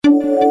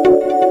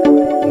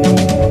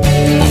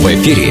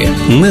ефірі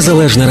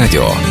Незалежне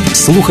Радіо.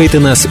 Слухайте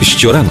нас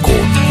щоранку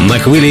на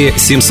хвилі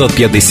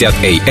 750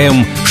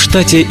 AM в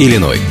штаті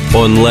Ілліной,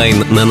 онлайн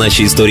на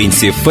нашій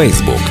сторінці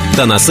Facebook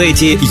та на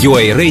сайті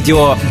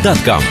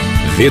uaradio.com.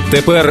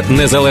 Відтепер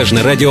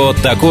Незалежне Радіо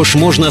також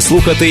можна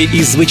слухати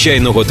із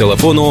звичайного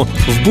телефону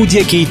в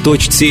будь-якій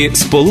точці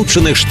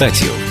Сполучених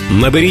Штатів.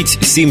 Наберіть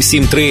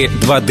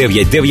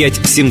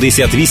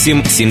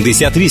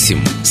 773-299-78-78.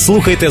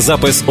 Слухайте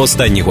запис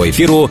останнього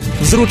ефіру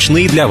в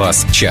зручний для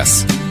вас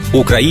час.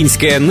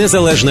 Українське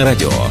Незалежне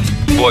Радіо.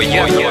 Бо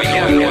я...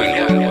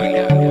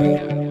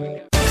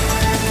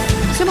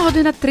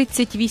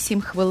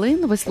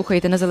 7:38. Ви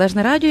слухаєте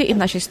Незалежне Радіо, і в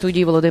нашій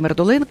студії Володимир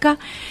Долинка.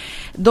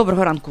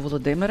 Доброго ранку,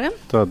 Володимире.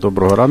 Так,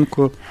 доброго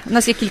ранку. У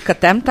нас є кілька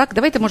тем, так?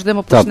 Давайте,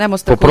 можливо, почнемо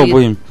з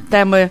такої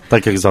теми.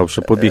 Так, як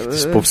завжди,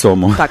 побігтись по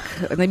всьому. Так,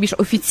 найбільш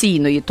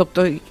офіційної.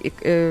 Тобто,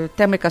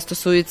 тема, яка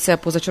стосується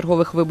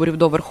позачергових виборів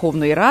до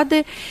Верховної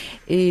Ради.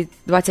 І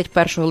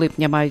 21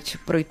 липня мають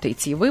пройти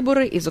ці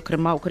вибори, і,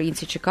 зокрема,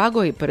 українці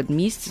Чикаго і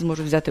передмість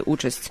зможуть взяти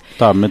участь.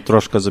 Так, ми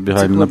трошки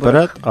забігаємо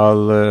наперед,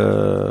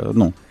 але,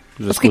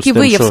 оскільки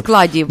ви є в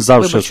складі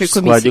виборчої комісії. В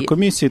складі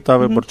комісії, та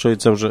виборчої,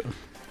 це вже,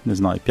 не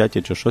знаю,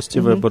 5 чи 6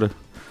 вибори.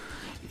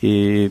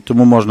 І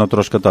тому можна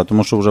трошки,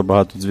 тому що вже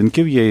багато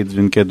дзвінків є, і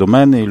дзвінки до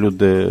мене, і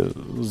люди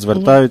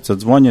звертаються,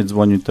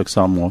 дзвонять так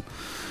само.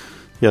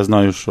 Я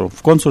знаю, що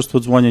в консульство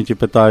дзвонять і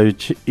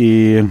питають.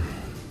 І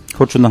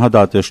хочу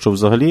нагадати, що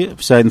взагалі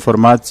вся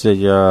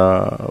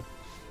інформація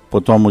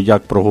по тому,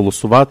 як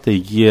проголосувати,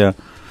 є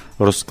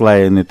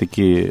розклеєні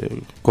такі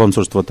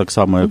консульства, так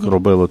само, як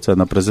робило це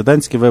на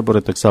президентські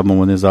вибори, так само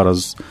вони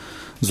зараз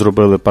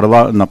зробили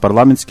на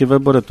парламентські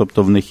вибори,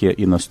 тобто в них є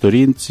і на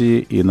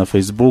сторінці, і на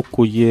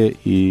Фейсбуку є,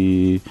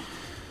 і,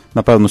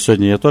 напевно,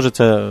 сьогодні є теж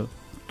це,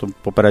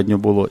 попередньо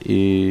було, і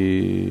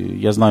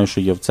я знаю,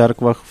 що є в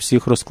церквах,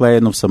 всіх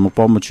розклеєно, в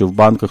Самопомочі, в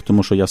банках,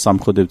 тому що я сам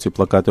ходив ці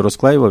плакати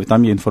розклеював, і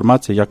там є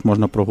інформація, як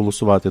можна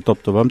проголосувати.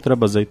 Тобто вам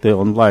треба зайти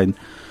онлайн.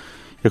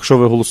 Якщо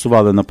ви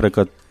голосували,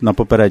 наприклад, на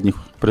попередніх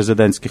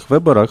президентських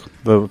виборах,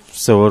 ви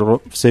все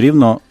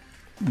рівно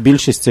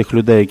більшість цих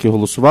людей, які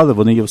голосували,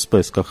 вони є в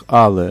списках,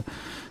 але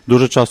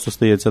дуже часто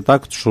стається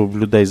так, що в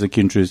людей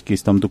закінчують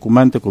якісь там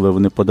документи, коли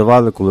вони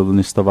подавали, коли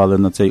вони ставали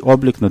на цей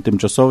облік, на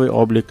тимчасовий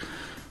облік,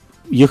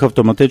 їх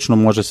автоматично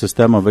може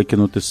система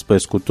викинути з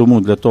списку.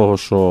 Тому для того,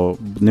 щоб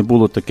не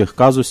було таких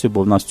казусів,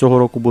 бо в нас цього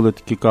року були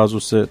такі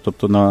казуси,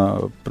 тобто на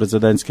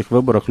президентських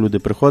виборах люди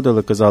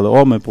приходили,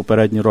 казали, ми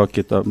попередні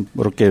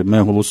роки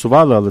ми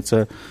голосували, але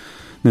це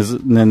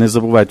не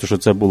забувайте, що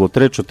це було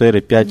 3,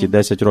 4, 5 і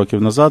 10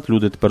 років назад.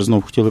 Люди тепер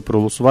знову хотіли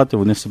проголосувати,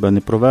 вони себе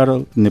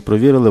не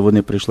провірили,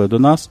 вони прийшли до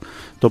нас,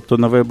 тобто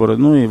на вибори,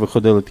 і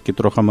виходили такі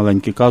трохи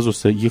маленькі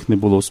казуси, їх не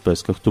було в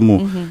списках.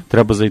 Тому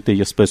треба зайти,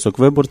 є список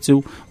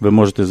виборців, ви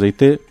можете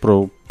зайти,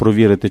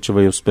 провірити, чи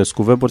ви є в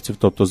списку виборців,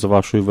 тобто за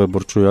вашою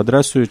виборчою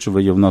адресою, чи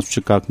ви є в нас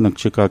на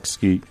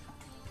Чикагській,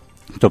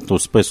 тобто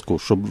в списку,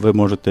 щоб ви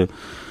можете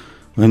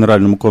в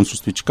Генеральному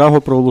консульстві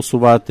Чикаго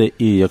проголосувати,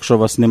 і якщо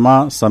вас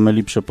нема, саме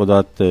ліпше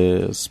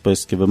подати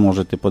списки, ви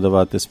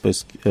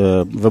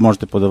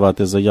можете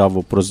подавати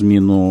заяву про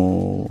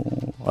зміну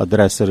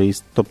адреси,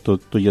 тобто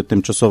то є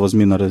тимчасова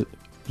зміна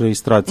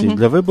реєстрації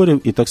для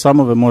виборів, і так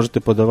само ви можете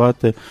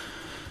подавати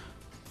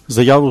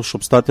заяву,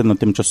 щоб стати на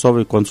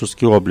тимчасовий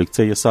консульський облік.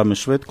 Це є саме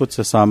швидко,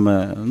 це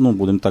саме,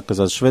 будемо так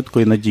казати,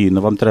 швидко і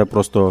надійно. Вам треба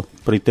просто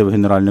прийти в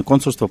Генеральне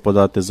консульство,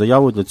 подати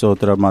заяву, для цього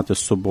треба мати з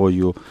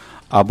собою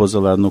або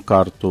зелену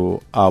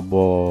карту,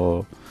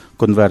 або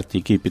конверт,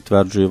 який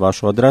підтверджує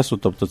вашу адресу,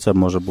 тобто це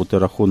може бути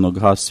рахунок,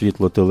 газ,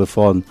 світло,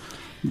 телефон,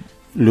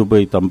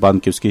 любий там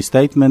банківський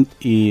стейтмент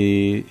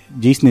і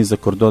дійсний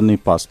закордонний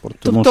паспорт.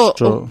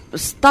 Тобто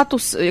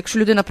статус, якщо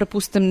людина,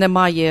 припустимо, не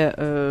має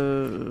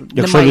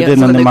якщо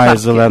людина не має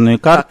зеленої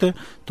карти,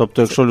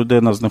 тобто якщо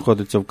людина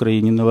знаходиться в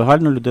країні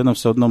нелегально, людина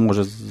все одно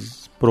може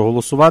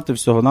проголосувати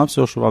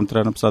всього-навсього, що вам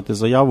треба написати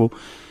заяву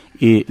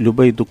і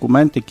любий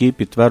документ, який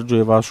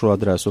підтверджує вашу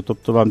адресу.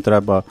 Тобто вам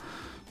треба,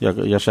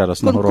 я ще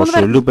раз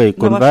наголошую, любий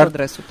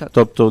конверт,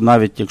 тобто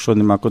навіть якщо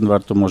нема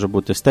конверту, може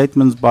бути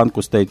стейтмент з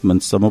банку,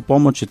 стейтмент з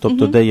Самопомочі,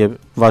 тобто де є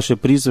ваше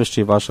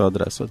прізвище і ваша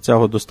адреса.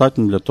 Цього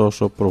достатньо для того,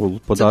 щоб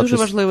подати. Це дуже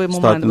важливий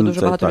момент, бо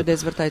дуже багато людей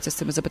звертаються з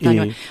цими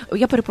запитаннями.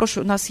 Я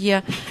перепрошую,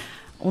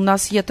 у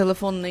нас є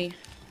телефонний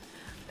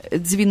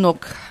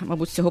дзвінок,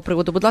 мабуть, з цього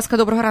приводу. Будь ласка,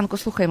 доброго ранку,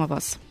 слухаємо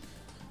вас.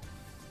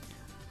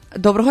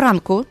 Доброго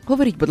ранку,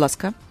 говоріть, будь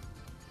ласка.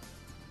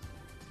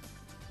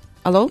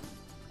 Алло?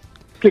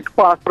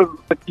 Паспорт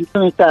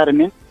закінчений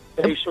термін,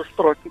 вийшов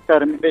строкий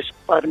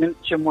термін,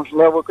 чи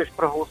можливо якось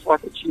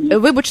проголосувати, чи ні.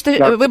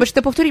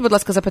 Вибачте, повторіть, будь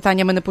ласка,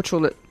 запитання, ми не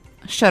почули.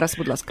 Ще раз,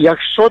 будь ласка.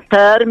 Якщо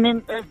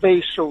термін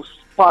вийшов з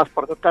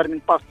паспорта,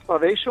 термін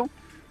паспорта вийшов,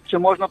 чи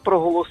можна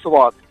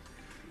проголосувати?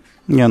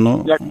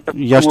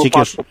 Я ж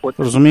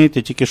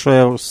розумієте, тільки що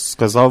я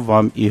сказав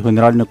вам, і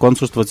Генеральне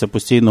консульство це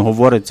постійно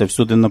говорить, це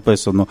всюди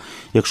написано.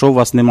 Якщо у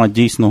вас немає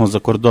дійсного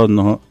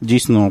закордонного,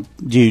 дійсно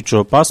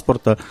діючого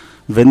паспорта,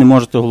 ви не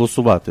можете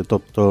голосувати.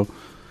 Тобто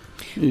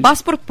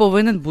Паспорт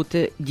повинен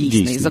бути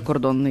дійсний,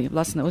 закордонний.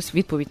 Власне, ось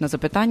відповідь на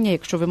запитання.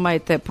 Якщо ви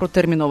маєте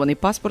протермінований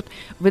паспорт,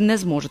 ви не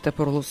зможете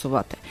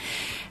проголосувати.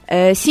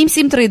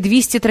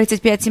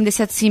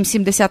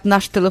 773-235-77-70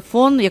 наш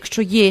телефон.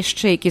 Якщо є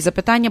ще якісь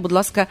запитання, будь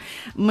ласка,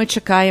 ми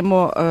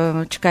чекаємо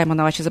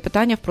на ваші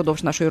запитання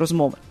впродовж нашої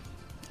розмови.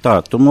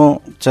 Так,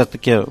 тому це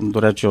таке, до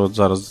речі, от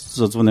зараз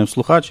задзвонив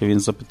слухач, і він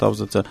запитав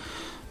за це.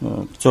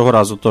 Цього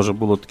разу теж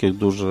було таких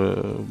дуже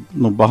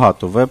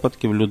багато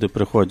випадків. Люди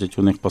приходять,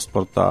 у них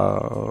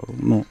паспорта,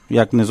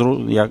 як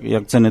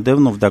це не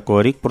дивно, в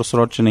декого рік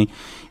просрочений.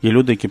 Є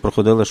люди, які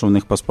проходили, що в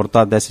них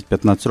паспорта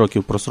 10-15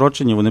 років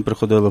просрочені, вони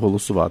приходили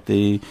голосувати.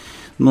 І,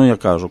 я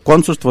кажу,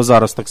 консульство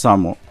зараз так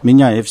само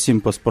міняє всім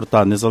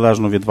паспорта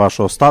незалежно від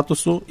вашого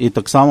статусу, і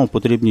так само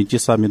потрібні ті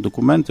самі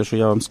документи, що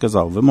я вам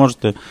сказав. Ви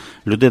можете,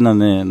 людина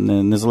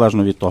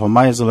незалежно від того,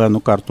 має зелену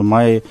карту,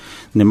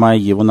 не має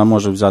її, вона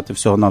може взяти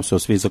всього-навсього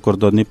свій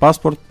закордонний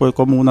паспорт, по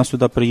якому вона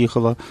сюди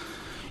приїхала,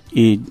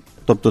 і,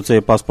 тобто це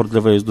є паспорт для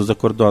виїзду за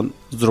кордон,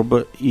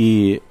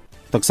 і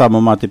так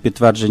само мати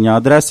підтвердження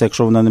адреси,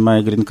 якщо вона не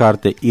має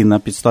грін-карти, і на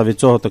підставі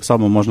цього так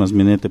само можна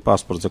змінити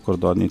паспорт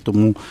закордонний.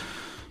 Тому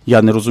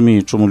я не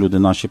розумію, чому люди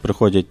наші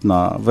приходять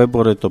на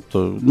вибори,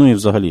 тобто, і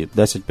взагалі,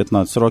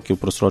 10-15 років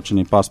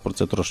просрочений паспорт,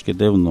 це трошки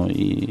дивно.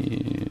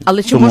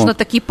 Але чи можна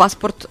такий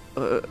паспорт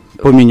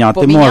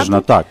поміняти?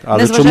 Можна, так.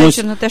 Але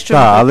незважаючи на те, що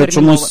але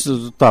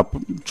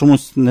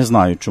чомусь не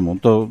знаю чому.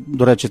 То,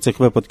 до речі, цих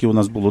випадків у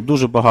нас було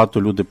дуже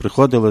багато, люди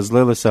приходили,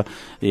 злилися,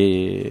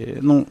 і,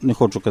 не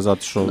хочу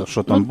казати,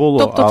 що там було,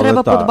 тобто але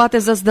треба подбати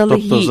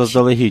заздалегідь. Тобто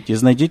заздалегідь. І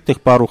знайдіть тих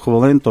пару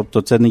хвилин,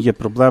 тобто це не є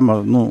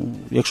проблема.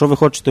 Якщо ви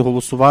хочете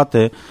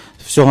голосувати,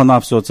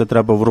 всього-навсього це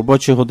треба в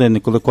робочі години,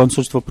 коли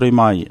консульство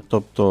приймає.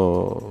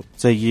 Тобто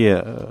це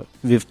є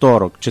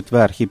вівторок,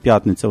 четвер і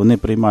п'ятниця, вони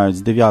приймають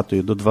з 9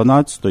 до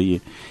 12,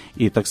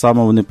 і так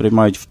само вони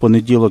приймають в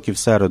понеділок і в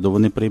середу,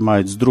 вони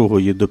приймають з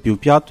 2 до пів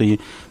 5,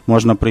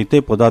 можна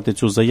прийти, подати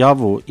цю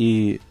заяву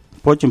і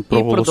потім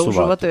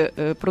проголосувати.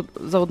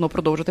 Заодно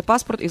продовжити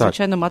паспорт і, так,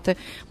 звичайно, мати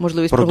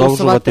можливість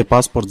продовжувати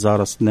паспорт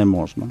зараз не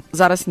можна.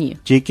 Зараз ні.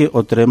 Тільки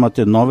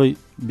отримати новий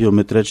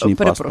біометричний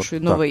паспорт.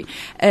 Перепрошую, новий.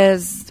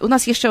 У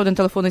нас є ще один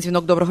телефонний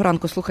дзвінок. Доброго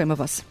ранку, слухаємо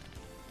вас.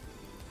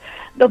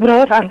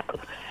 Доброго ранку.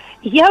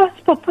 Я вас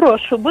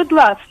попрошу, будь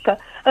ласка,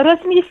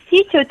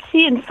 розмістіть оці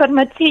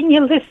інформаційні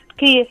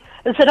листки,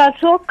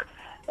 зразок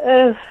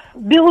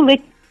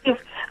бюлетнів,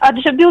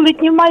 адже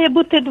бюлетнів має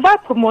бути 2,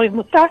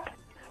 по-моєму, так?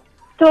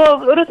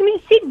 То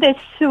розмістіть десь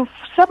в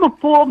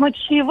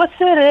самопомочі, в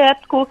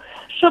осередку,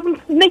 щоб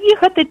не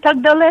їхати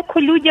так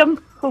далеко людям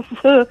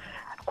в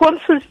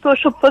консульство,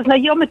 щоб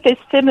познайомитись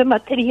з цими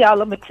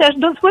матеріалами. Це ж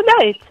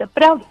дозволяється,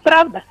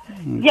 правда?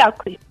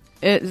 Дякую.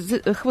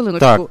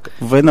 Хвилиночку. Так,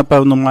 ви,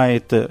 напевно,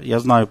 маєте, я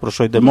знаю, про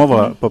що йде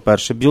мова,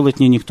 по-перше,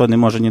 бюлетні ніхто не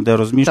може ніде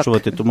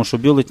розміщувати, тому що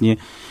бюлетні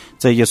 –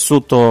 це є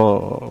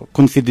суто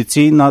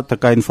конфіденційна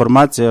така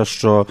інформація,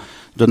 що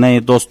до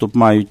неї доступ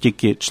мають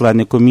тільки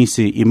члени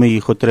комісії, і ми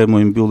їх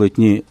отримуємо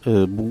бюлетні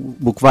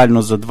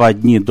буквально за 2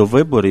 дні до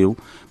виборів.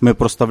 Ми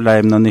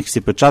проставляємо на них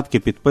всі печатки,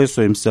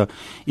 підписуємося,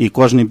 і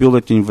кожний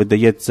бюлетень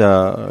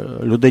видається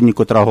людині,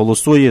 котра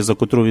голосує, за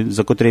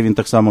котрий він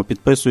так само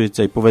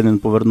підписується і повинен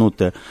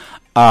повернути.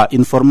 А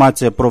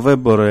інформація про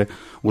вибори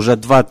вже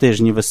 2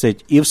 тижні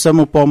висить і в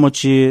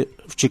самопомочі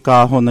в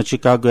Чикаго, на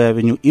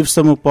Чикаго-Евеню, і в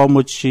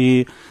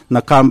самопомочі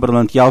на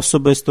Камберленд. Я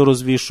особисто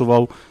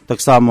розвішував,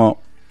 так само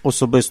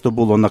особисто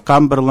було на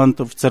Камберленд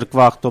в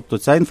церквах, тобто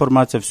ця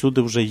інформація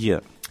всюди вже є.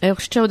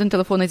 Ще один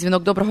телефонний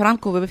дзвінок. Доброго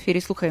ранку, ви в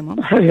ефірі, слухаємо.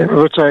 Я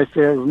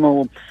вибачаюся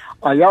знову.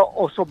 А я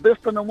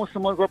особисто не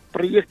мусимо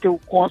приїхати в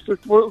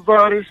консульство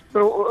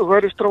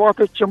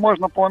зареєструвати, чи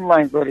можна по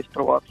онлайн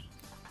зареєструвати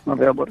на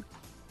вибори?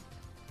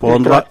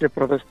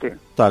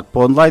 Так,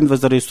 по онлайн ви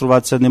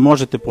зареєструватися не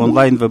можете, по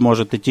онлайн ви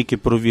можете тільки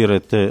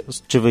провірити,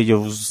 чи ви є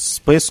в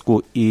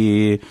списку,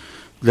 і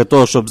для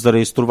того, щоб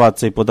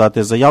зареєструватися і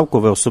подати заявку,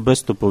 ви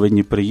особисто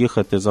повинні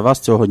приїхати, за вас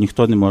цього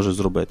ніхто не може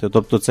зробити.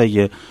 Тобто це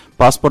є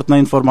паспортна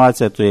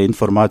інформація, то є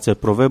інформація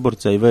про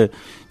виборця, і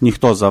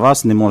ніхто за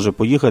вас не може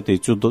поїхати, і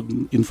цю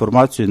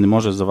інформацію не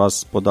може за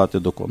вас подати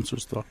до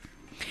консульства.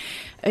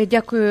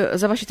 Дякую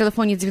за ваші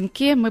телефонні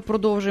дзвінки. Ми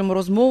продовжуємо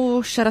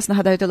розмову. Ще раз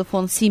нагадаю,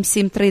 телефон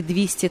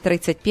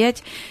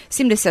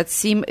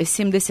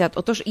 773-235-77-70.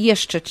 Отож, є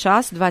ще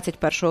час,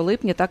 21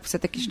 липня, так,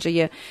 все-таки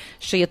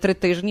ще є 3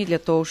 тижні для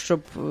того, щоб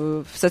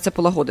все це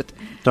полагодити.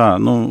 Так,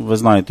 ви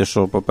знаєте,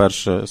 що,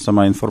 по-перше,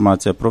 сама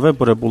інформація про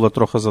вибори була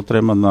трохи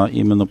затримана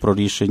іменно про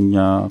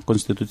рішення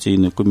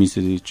Конституційної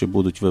комісії, чи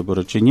будуть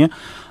вибори, чи ні.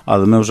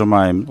 Але ми вже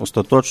маємо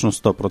остаточно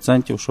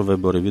 100%, що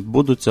вибори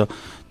відбудуться.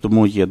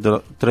 Тому є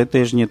 3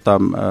 тижні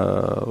там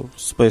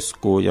в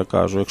списку, я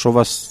кажу, якщо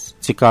вас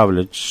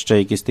цікавлять ще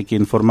якісь такі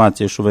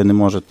інформації, що ви не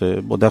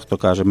можете, бо дехто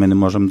каже, ми не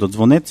можемо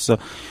додзвонитися,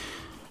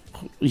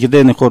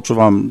 єдине хочу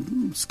вам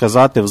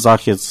сказати в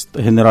захист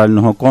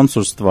Генерального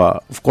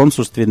консульства. В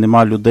консульстві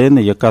нема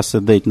людини, яка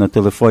сидить на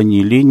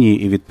телефонній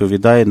лінії і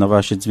відповідає на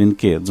ваші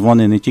дзвінки.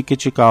 Дзвонить не тільки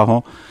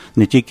Чикаго,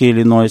 не тільки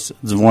Іллінойс,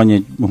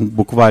 дзвонять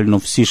буквально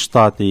всі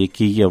штати,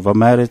 які є в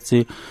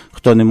Америці.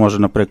 Хто не може,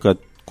 наприклад,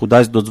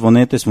 кудись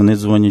додзвонитись, вони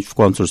дзвонять в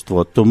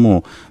консульство.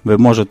 Тому ви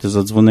можете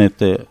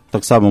задзвонити,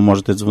 так само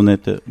можете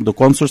дзвонити до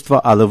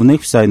консульства, але в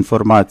них вся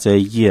інформація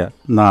є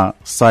на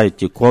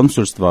сайті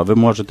консульства. Ви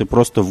можете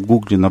просто в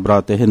Гуглі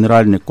набрати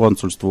Генеральне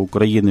консульство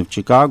України в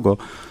Чикаго.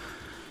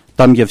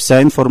 Там є вся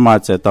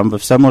інформація, там ви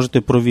все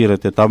можете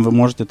провірити, там ви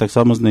можете так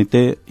само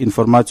знайти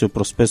інформацію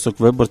про список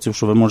виборців,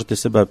 що ви можете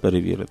себе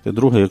перевірити.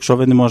 Друге, якщо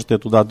ви не можете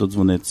туди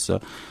додзвонитися,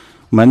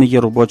 у мене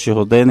є робочі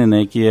години, на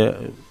які,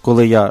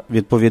 коли я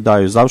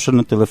відповідаю завжди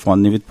на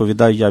телефон, не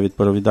відповідаю я,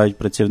 відповідають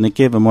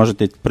працівники, ви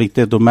можете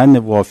прийти до мене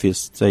в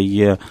офіс, це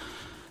є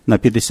на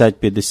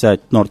 5050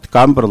 North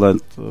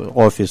Cumberland,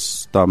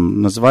 офіс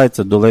там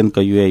називається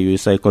Долинка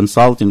USA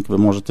Consulting, ви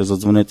можете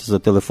задзвонити за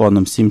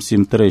телефоном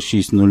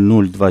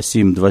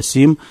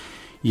 773-600-2727,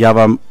 я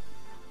вам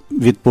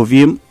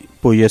відповім,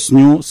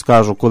 поясню,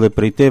 скажу, коли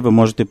прийти, ви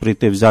можете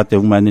прийти, взяти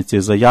в мене ці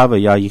заяви,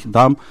 я їх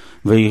дам,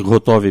 ви їх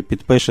готові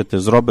підпишете,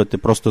 зробите,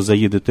 просто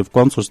заїдете в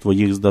консульство,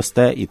 їх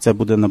здасте, і це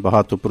буде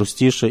набагато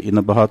простіше і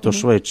набагато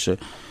швидше.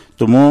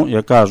 Тому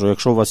я кажу,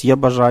 якщо у вас є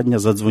бажання,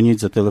 задзвоніть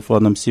за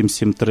телефоном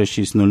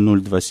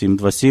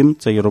 773-600-2727,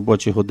 це є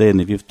робочі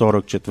години,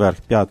 вівторок, четвер,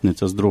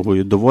 п'ятниця з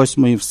 2 до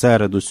 8, в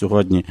середу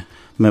сьогодні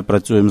ми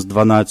працюємо з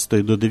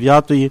 12 до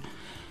 9,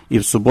 і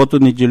в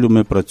суботу-неділю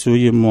ми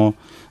працюємо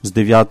з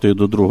 9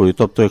 до 2.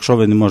 Тобто, якщо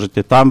ви не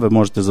можете там, ви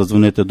можете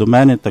задзвонити до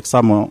мене. Так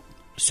само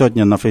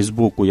сьогодні на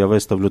Фейсбуку я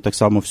виставлю так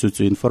само всю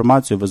цю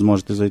інформацію, ви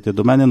зможете зайти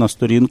до мене на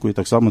сторінку і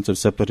так само це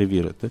все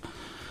перевірити.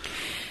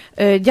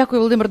 Дякую,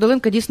 Володимир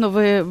Долинка. Дійсно,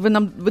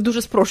 ви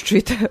дуже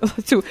спрощуєте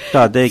цю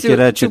деякі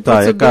речі,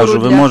 я кажу,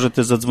 ви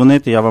можете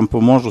задзвонити, я вам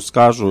поможу,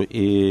 скажу,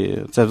 і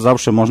це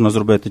завжди можна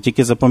зробити.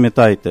 Тільки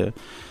запам'ятайте,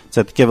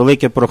 це таке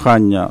велике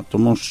прохання,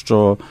 тому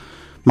що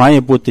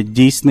має бути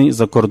дійсний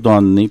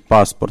закордонний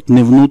паспорт,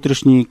 не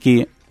внутрішній,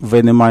 який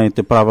ви не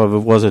маєте права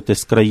вивозити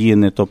з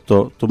країни,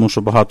 тобто, тому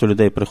що багато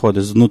людей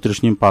приходить з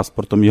внутрішнім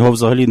паспортом, його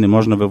взагалі не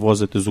можна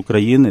вивозити з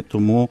України,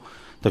 тому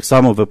так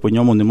само ви по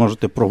ньому не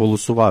можете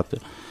проголосувати.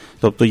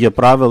 Тобто є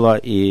правила,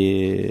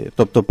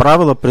 тобто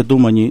правила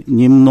придумані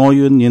ні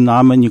мною, ні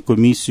нами, ні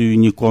комісією,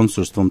 ні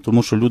консульством,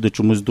 тому що люди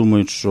чомусь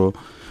думають, що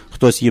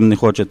хтось їм не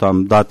хоче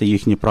там дати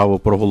їхнє право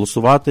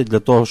проголосувати. Для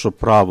того, щоб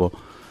право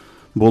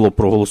було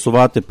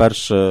проголосувати,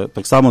 перше,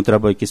 так само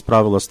треба якісь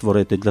правила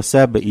створити для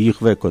себе і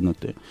їх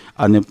виконати,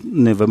 а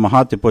не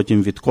вимагати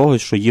потім від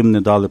когось, що їм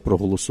не дали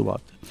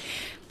проголосувати.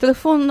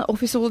 Телефон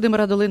Офісу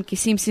Володимира Долинки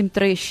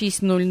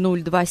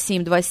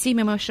 773-600-2727.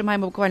 І ми ще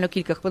маємо буквально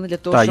кілька хвилин для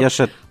того, щоб я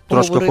ще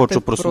трошки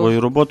хочу про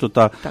свою роботу.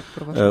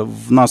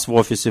 В нас в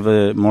офісі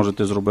ви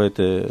можете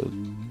зробити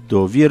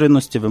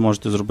довіреності, ви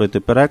можете зробити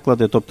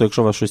переклади. Тобто,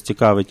 якщо вас щось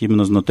цікавить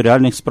іменно з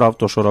нотаріальних справ,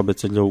 то, що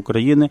робиться для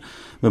України,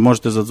 ви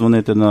можете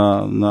задзвонити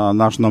на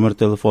наш номер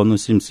телефону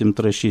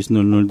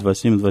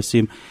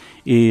 773-600-2727.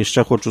 І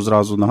ще хочу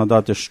зразу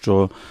нагадати,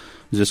 що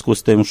в зв'язку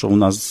з тим, що у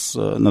нас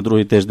на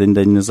другий тиждень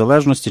День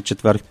Незалежності,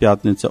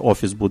 четвер-п'ятниця,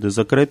 офіс буде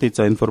закритий,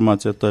 ця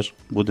інформація теж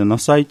буде на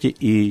сайті,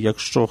 і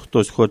якщо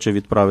хтось хоче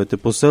відправити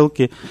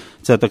посилки,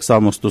 це так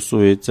само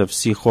стосується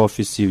всіх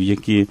офісів,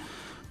 які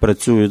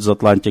працюють з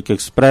Atlantic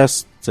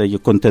Express, це є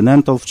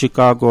Continental в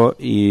Чикаго,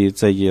 і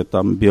це є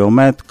там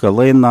Біомед,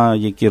 Калина,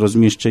 які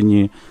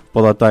розміщені в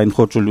Палатайн.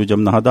 Хочу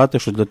людям нагадати,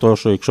 що для того,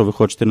 що якщо ви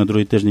хочете на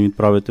другий тиждень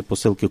відправити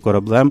посилки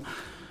кораблем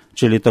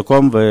чи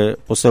літаком,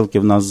 посилки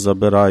в нас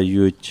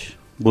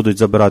будуть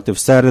забирати в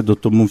середу,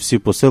 тому всі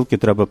посилки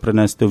треба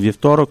принести у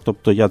вівторок,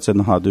 тобто я це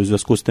нагадую, у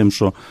зв'язку з тим,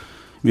 що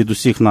від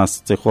усіх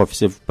нас цих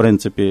офісів, в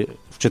принципі,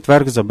 в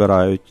четвер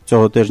забирають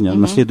цього тижня.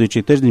 На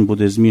слідуючий тиждень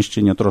буде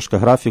зміщення трошки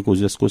графіку у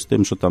зв'язку з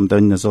тим, що там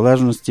День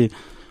Незалежності,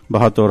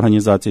 багато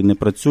організацій не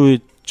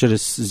працюють,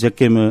 з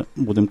якими,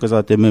 будемо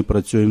казати, ми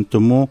працюємо.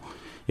 Тому,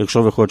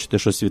 якщо ви хочете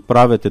щось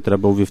відправити,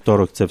 треба у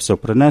вівторок це все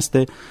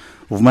принести.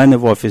 В мене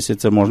в офісі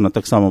це можна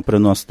так само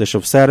приносити ще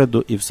в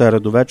середу, і в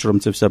середу вечором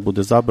це все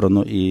буде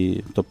забрано.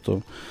 І,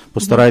 тобто,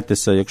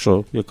 постарайтеся,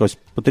 якщо якась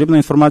потрібна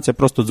інформація,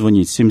 просто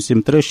дзвоніть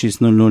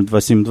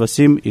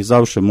 773-600-2727 і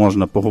завжди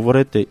можна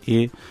поговорити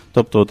і,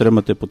 тобто,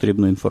 отримати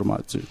потрібну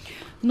інформацію.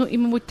 Ну і,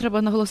 мабуть,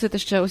 треба наголосити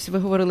ще, ось ви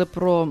говорили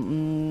про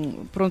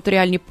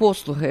нотаріальні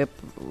послуги,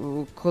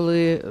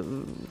 коли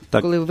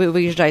ви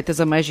виїжджаєте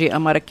за межі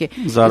Америки,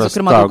 зараз,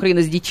 зокрема до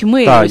України з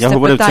дітьми. Так, я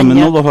говорив це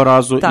минулого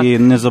разу, і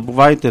не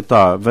забувайте,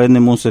 ви не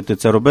мусите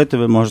це робити,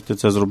 ви можете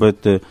це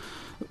зробити,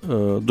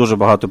 дуже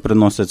багато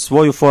приносять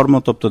свою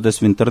форму, тобто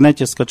десь в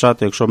інтернеті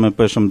скачати, якщо ми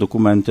пишемо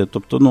документи,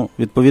 тобто,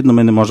 відповідно,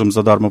 ми не можемо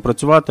задармо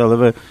працювати, але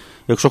ви,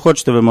 якщо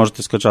хочете, ви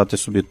можете скачати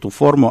собі ту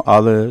форму,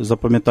 але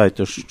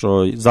запам'ятайте,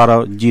 що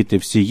зараз діти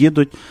всі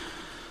їдуть,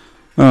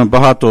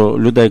 Багато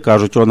людей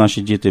кажуть,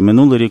 наші діти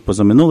минулий рік,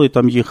 позаминулий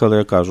там їхали.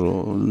 Я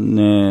кажу,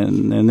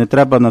 не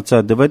треба на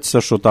це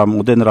дивитися, що там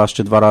один раз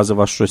чи два рази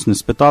вас щось не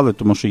спитали,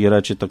 тому що є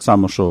речі так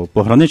само, що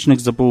пограничник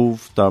забув,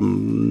 там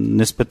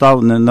не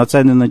спитав, на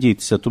це не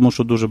надійтеся, тому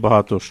що дуже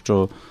багато,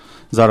 що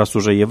зараз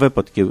уже є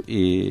випадків,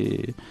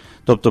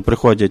 тобто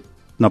приходять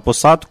на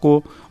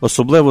посадку,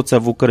 особливо це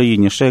в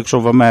Україні. Ще якщо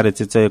в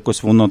Америці це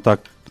якось воно так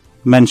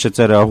менше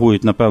це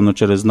реагують, напевно,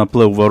 через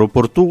наплив в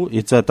аеропорту,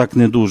 і це так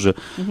не дуже,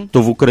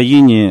 то в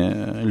Україні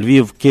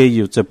Львів,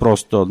 Київ, це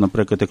просто,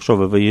 наприклад, якщо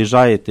ви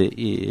виїжджаєте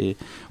і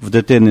в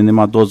дитини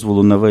нема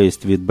дозволу на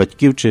виїзд від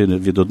батьків чи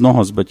від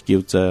одного з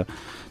батьків, це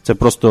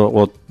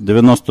просто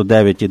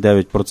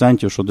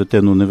 99,9%, що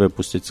дитину не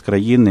випустять з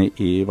країни,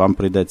 і вам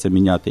прийдеться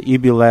міняти і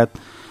білет.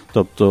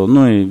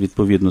 Тобто, і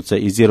відповідно це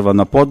і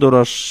зірвана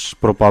подорож,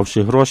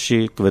 пропавші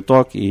гроші,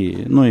 квиток, і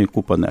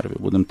купа нервів,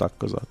 будемо так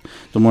казати.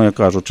 Тому я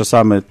кажу,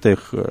 часами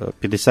тих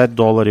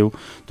 $50,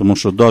 тому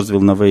що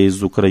дозвіл на виїзд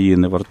з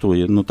України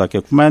вартує, так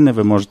як в мене,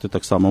 ви можете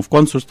так само в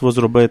консульство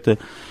зробити,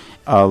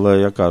 але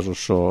я кажу,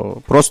 що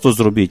просто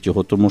зробіть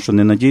його, тому що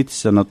не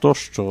надійтеся на те,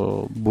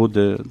 що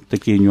буде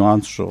такий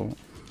нюанс, що...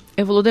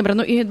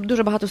 Володимир, і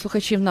дуже багато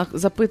слухачів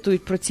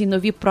запитують про ці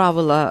нові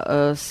правила,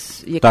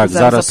 які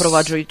зараз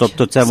запроваджують.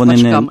 Тобто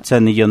це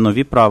не є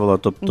нові правила,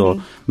 тобто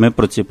ми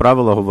про ці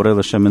правила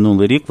говорили ще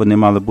минулий рік, вони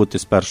мали бути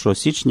з 1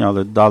 січня,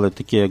 але дали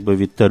таке якби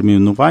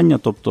відтермінування,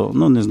 тобто,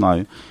 не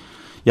знаю,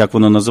 як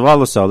воно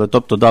називалося, але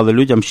тобто дали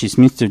людям 6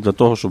 місяців для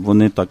того, щоб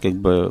вони так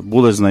якби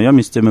були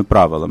знайомі з цими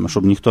правилами,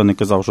 щоб ніхто не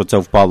казав, що це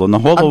впало на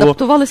голову.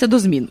 Адаптувалися до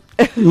змін.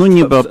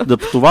 Ніби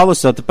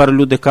адаптувалося, а тепер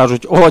люди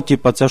кажуть,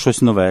 це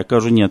щось нове. Я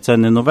кажу, ні, це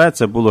не нове,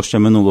 це було ще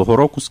минулого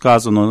року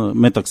сказано.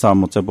 Ми так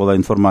само, це була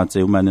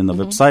інформація у мене на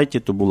веб-сайті,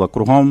 то була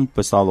кругом,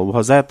 писало в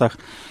газетах.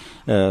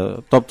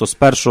 Тобто з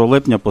 1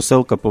 липня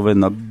посилка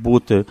повинна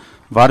бути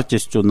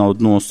вартістю на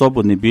одну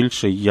особу не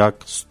більше як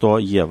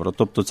 €100.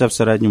 Тобто це в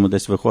середньому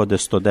десь виходить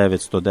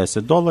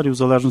 $109-110, в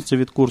залежності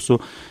від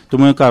курсу.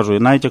 Тому я кажу,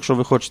 навіть якщо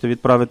ви хочете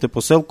відправити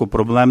посилку,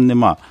 проблем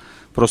нема.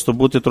 Просто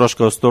бути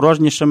трошки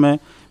осторожнішими,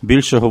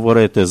 більше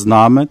говорити з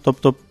нами,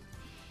 тобто,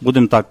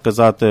 будемо так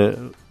казати,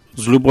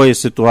 з будь-якої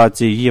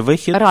ситуації є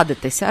вихід.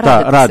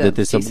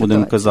 Радитися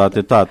будемо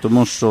казати,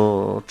 тому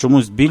що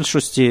чомусь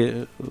більшості,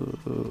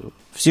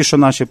 всі, що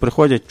наші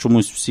приходять,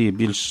 чомусь всі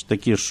більш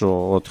такі,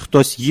 що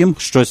хтось їм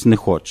щось не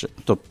хоче.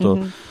 Тобто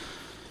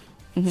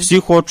всі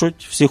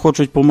хочуть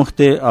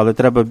допомогти, але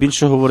треба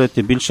більше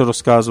говорити, більше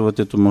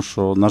розказувати, тому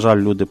що, на жаль,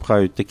 люди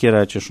пхають такі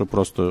речі, що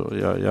просто,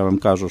 я вам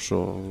кажу,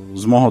 що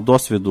з мого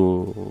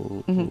досвіду,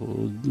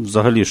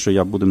 взагалі, що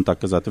я, будемо так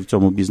казати, в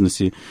цьому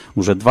бізнесі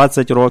вже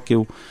 20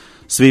 років,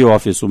 свій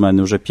офіс у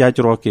мене вже 5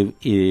 років,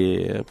 і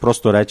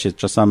просто речі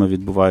часами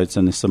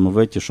відбуваються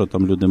несамовиті, що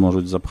там люди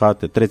можуть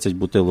запхати. 30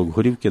 бутилок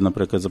горівки,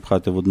 наприклад,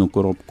 запхати в одну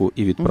коробку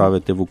і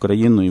відправити в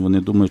Україну, і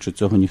вони думають, що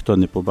цього ніхто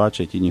не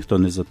побачить і ніхто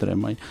не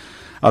затримає.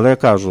 Але я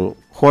кажу,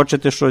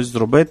 хочете щось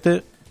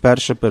зробити,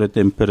 перше перед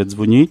тим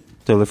передзвоніть,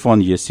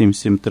 телефон є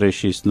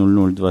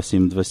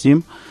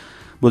 773-600-2727,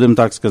 будемо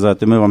так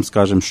сказати, ми вам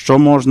скажемо, що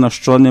можна,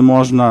 що не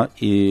можна,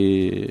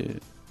 і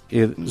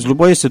з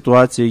будь-якої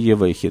ситуації є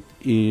вихід.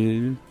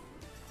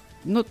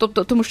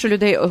 Тобто, тому що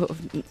людей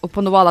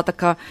опанувала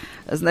така,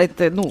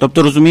 знаєте,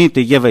 Тобто,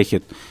 розумієте, є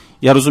вихід.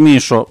 Я розумію,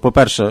 що,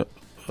 по-перше,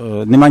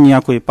 нема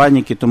ніякої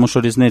паніки, тому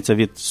що різниця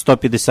від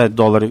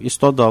 $150 і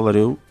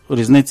 $100,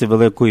 різниці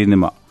великої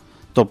нема.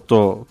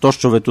 Тобто, то,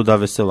 що ви туди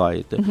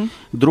висилаєте.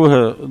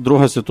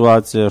 Друга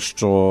ситуація,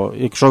 що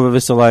якщо ви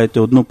висилаєте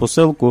одну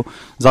посилку,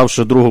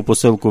 завжди другу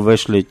посилку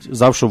вишліть,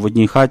 завжди в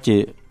одній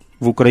хаті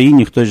в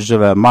Україні хтось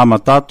живе. Мама,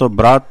 тато,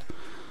 брат,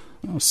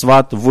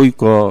 сват,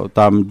 вуйко,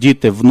 там,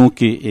 діти,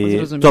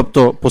 внуки.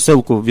 Тобто,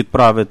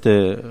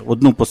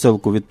 одну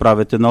посилку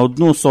відправити на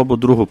одну особу,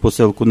 другу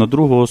посилку на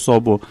другу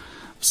особу.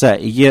 Все,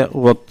 є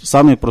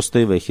самий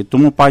простий вихід.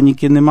 Тому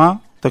паніки нема.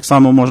 Так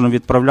само можна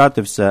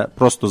відправляти все,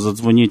 просто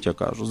задзвоніть, я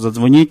кажу.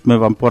 Задзвоніть, ми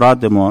вам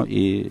порадимо.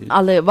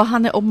 Але вага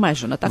не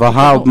обмежена, так?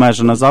 Вага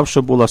обмежена,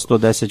 завжди була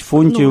 110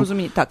 фунтів.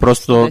 Розумію, так,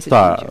 просто,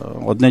 110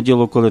 фунтів. Одне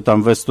діло, коли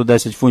там ви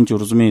 110 фунтів,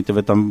 розумієте,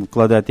 ви там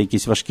кладете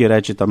якісь важкі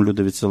речі, там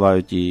люди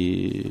відсилають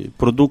і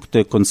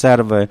продукти,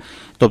 консерви.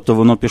 Тобто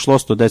воно пішло,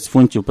 110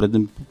 фунтів,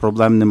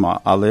 проблем нема.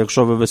 Але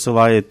якщо ви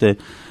висилаєте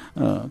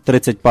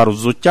 30 пар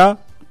взуття,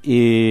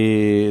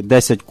 і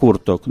 10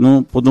 курток.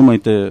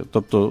 Подумайте,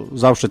 тобто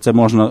завжди це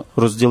можна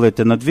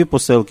розділити на 2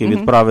 посилки,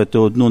 відправити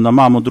одну на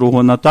маму,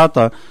 другу на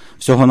тата.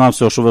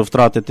 Всього-навсього, що ви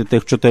втратите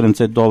тих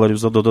 $14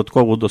 за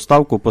додаткову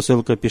доставку,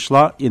 посилка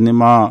пішла і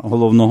нема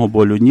головного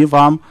болю ні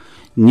вам,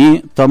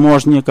 ні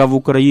таможні, яка в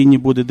Україні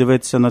буде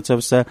дивитися на це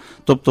все.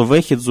 Тобто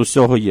вихід з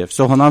усього є.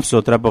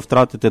 Всього-навсього треба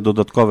втратити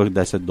додаткових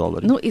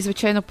 $10. І,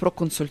 звичайно,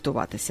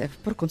 проконсультуватися.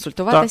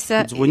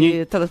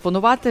 І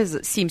телефонувати з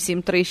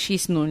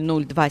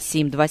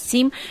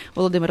 773-600-2727.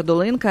 Володимир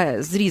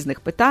Долинка з різних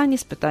питань,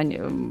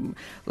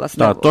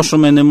 власне... Так, то, що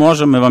ми не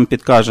можемо, ми вам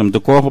підкажемо, до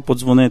кого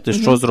подзвонити,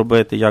 що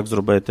зробити, як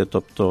зробити.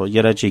 Тобто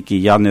є речі,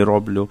 які я не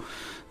роблю.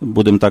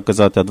 будемо так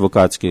казати,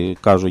 адвокатські.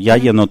 Кажу, я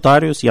є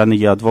нотаріус, я не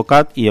є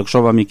адвокат, і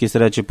якщо вам якісь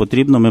речі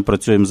потрібно, ми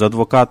працюємо з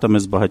адвокатами,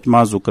 з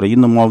багатьма, з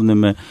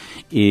україномовними,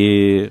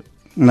 і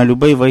на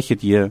будь-який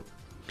вихід є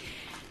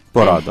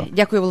порада.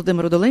 Дякую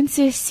Володимиру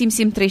Долинці.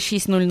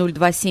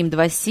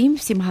 773-600-2727.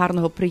 Всім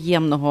гарного,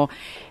 приємного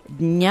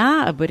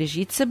дня.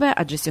 Бережіть себе,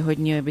 адже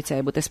сьогодні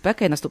обіцяє бути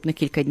спека, і наступних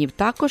кілька днів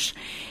також.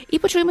 І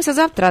почуємося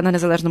завтра на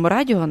Незалежному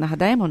радіо.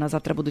 Нагадаємо, на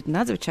завтра будуть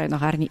надзвичайно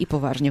гарні і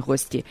поважні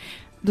гості.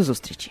 До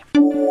зустрічі.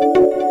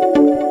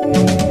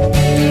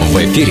 В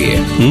ефірі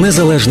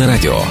Незалежне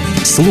радіо.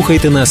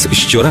 Слухайте нас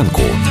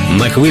щоранку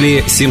на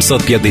хвилі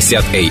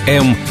 750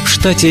 AM в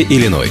штаті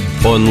Ілліной.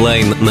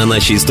 Онлайн на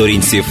нашій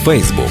сторінці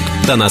Facebook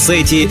та на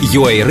сайті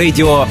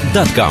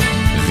uaradio.com.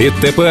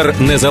 Відтепер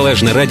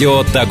Незалежне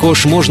радіо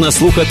також можна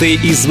слухати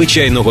із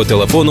звичайного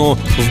телефону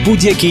в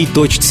будь-якій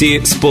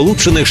точці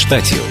Сполучених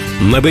Штатів.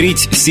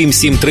 Наберіть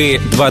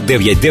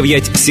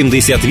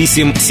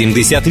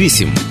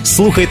 773-299-78-78.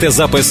 Слухайте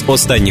запис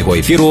останнього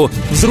ефіру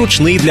в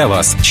зручний для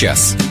вас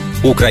час.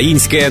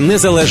 Українське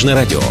Незалежне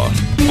радіо.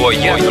 Бо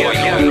я